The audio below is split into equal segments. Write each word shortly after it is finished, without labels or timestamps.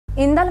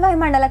ఇందల్వాయి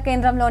మండల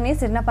కేంద్రంలోని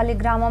సిర్నపల్లి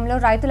గ్రామంలో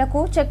రైతులకు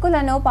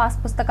చెక్కులను పాస్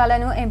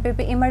పుస్తకాలను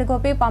ఎంపీపీ ఇమ్మడి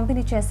గోపి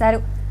పంపిణీ చేశారు.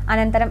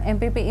 అనంతరం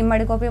ఎంపీపీ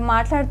ఇమ్మడి గోపి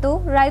మాట్లాడుతూ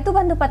రైతు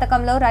బంధు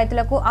పథకంలో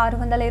రైతులకు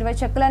 620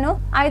 చెక్కులను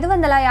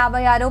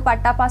 556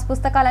 పట్టా పాస్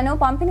పుస్తకాలను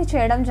పంపిణీ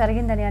చేయడం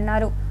జరిగిందని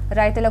అన్నారు.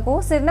 రైతులకు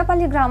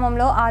సిర్నపల్లి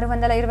గ్రామంలో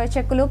 620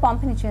 చెక్కులు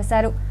పంపిణీ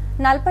చేశారు.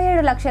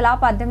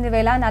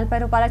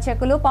 47,18,040 రూపాయల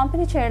చెక్కులు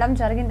పంపిణీ చేయడం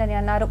జరిగిందని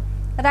అన్నారు.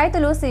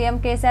 రైతులు సీఎం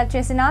కేసీఆర్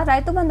చేసిన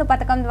రైతు బంధు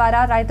పథకం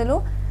ద్వారా రైతులు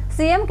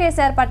సీఎం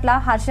కేసీఆర్ పట్ల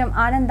హర్షం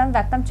ఆనందం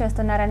వ్యక్తం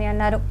చేస్తున్నారని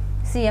అన్నారు.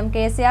 సీఎం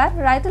కేసీఆర్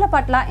రైతుల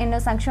పట్ల ఎన్నో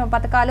సంక్షేమ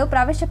పథకాలు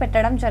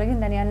ప్రవేశపెట్టడం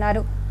జరిగిందని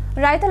అన్నారు.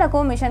 రైతులకు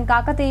మిషన్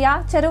కాకతీయ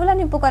చెరువుల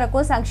నింపు కొరకు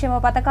సంక్షేమ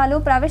పథకాలు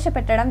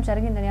ప్రవేశపెట్టడం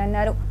జరిగిందని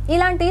అన్నారు.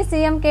 ఇలాంటి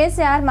సీఎం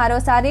కేసీఆర్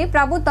మరోసారి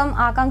ప్రభుత్వం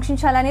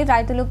ఆకాంక్షించాలని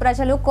రైతులు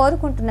ప్రజలు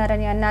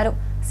కోరుకుంటున్నారని అన్నారు.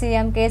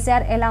 సీఎం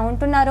కేసీఆర్ ఎలా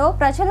ఉంటున్నారో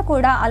ప్రజలు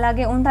కూడా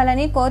అలాగే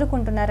ఉండాలని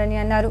కోరుకుంటున్నారని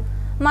అన్నారు.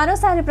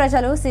 మరోసారి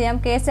ప్రజలు సీఎం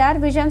కేసీఆర్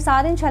విజయం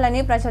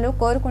సాధించాలని ప్రజలు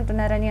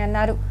కోరుకుంటున్నారని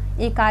అన్నారు.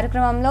 ఈ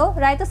కార్యక్రమంలో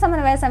రైతు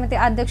సమన్వయ సమితి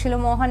అధ్యక్షులు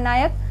మోహన్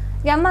నాయక్,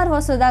 ఎంఆర్ఓ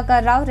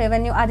సుధాకర్ రావు,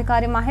 రెవెన్యూ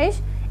అధికారి మహేష్,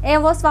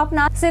 ఏఓ స్వప్న,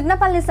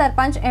 సిర్నపల్లి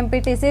సర్పంచ్,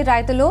 ఎంపీటీసీ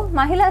రైతులు,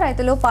 మహిళా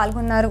రైతులు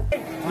పాల్గొన్నారు.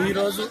 ఈ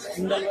రోజు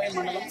ఇందల్వాయి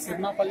మండలం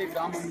సిర్నపల్లి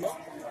గ్రామంలో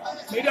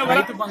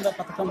రైతు బంధు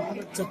పథకం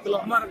చెక్కులు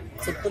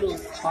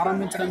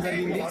ప్రారంభించడం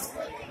జరిగింది.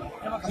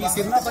 ఈ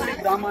సిర్నపల్లి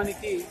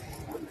గ్రామానికి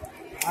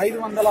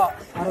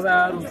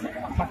 566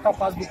 పట్టా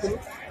పాస్బుక్లు,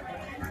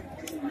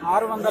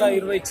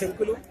 620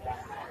 చెక్కులు,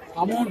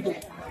 అమౌంట్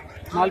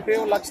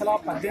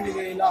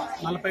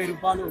 40,18,040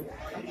 రూపాయలు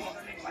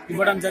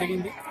ఇవ్వడం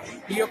జరిగింది.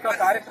 ఈ యొక్క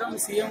కార్యక్రమం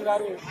సీఎం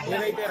గారు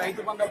ఏదైతే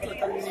రైతు బంధు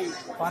పథకాన్ని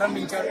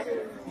ప్రారంభించారో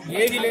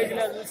ఏ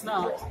విలేజ్లో చూసినా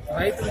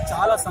రైతులు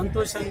చాలా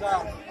సంతోషంగా,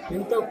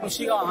 ఎంతో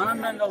ఖుషిగా,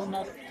 ఆనందంగా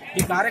ఉన్నారు.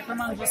 ఈ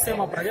కార్యక్రమాన్ని చూస్తే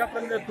మా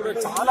ప్రజాప్రతినిధులు కూడా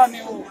చాలా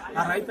మేము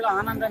ఆ రైతుల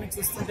ఆనందాన్ని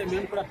చూస్తుంటే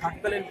మేము కూడా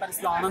తట్టుకోలేని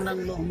పరిస్థితిలో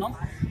ఆనందంలో ఉన్నాం.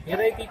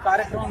 ఏదైతే ఈ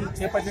కార్యక్రమం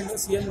చేపట్టిందో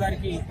సీఎం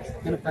గారికి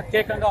నేను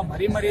ప్రత్యేకంగా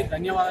మరీ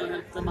ధన్యవాదాలు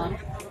తెలుపుతున్నాను.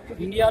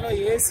 ఇండియాలో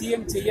ఏ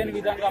సీఎం చేయని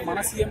విధంగా మన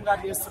సీఎం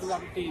గారు చేస్తున్నారు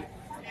కాబట్టి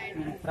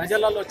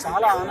ప్రజలలో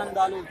చాలా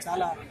ఆనందాలు,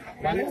 చాలా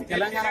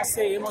తెలంగాణ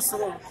వస్తే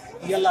ఏమొస్తుందో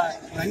ఇలా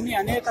ఇవన్నీ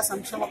అనేక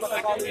సంక్షేమ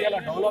పథకాలు, ఇలా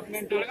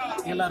డెవలప్మెంట్,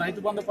 ఇలా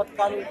రైతు బంధు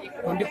పథకాలు,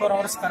 24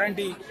 hours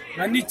కరెంట్,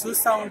 ఇవన్నీ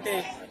చూస్తూ ఉంటే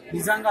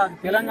నిజంగా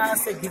తెలంగాణ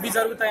వస్తే గివి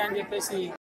జరుగుతాయని చెప్పేసి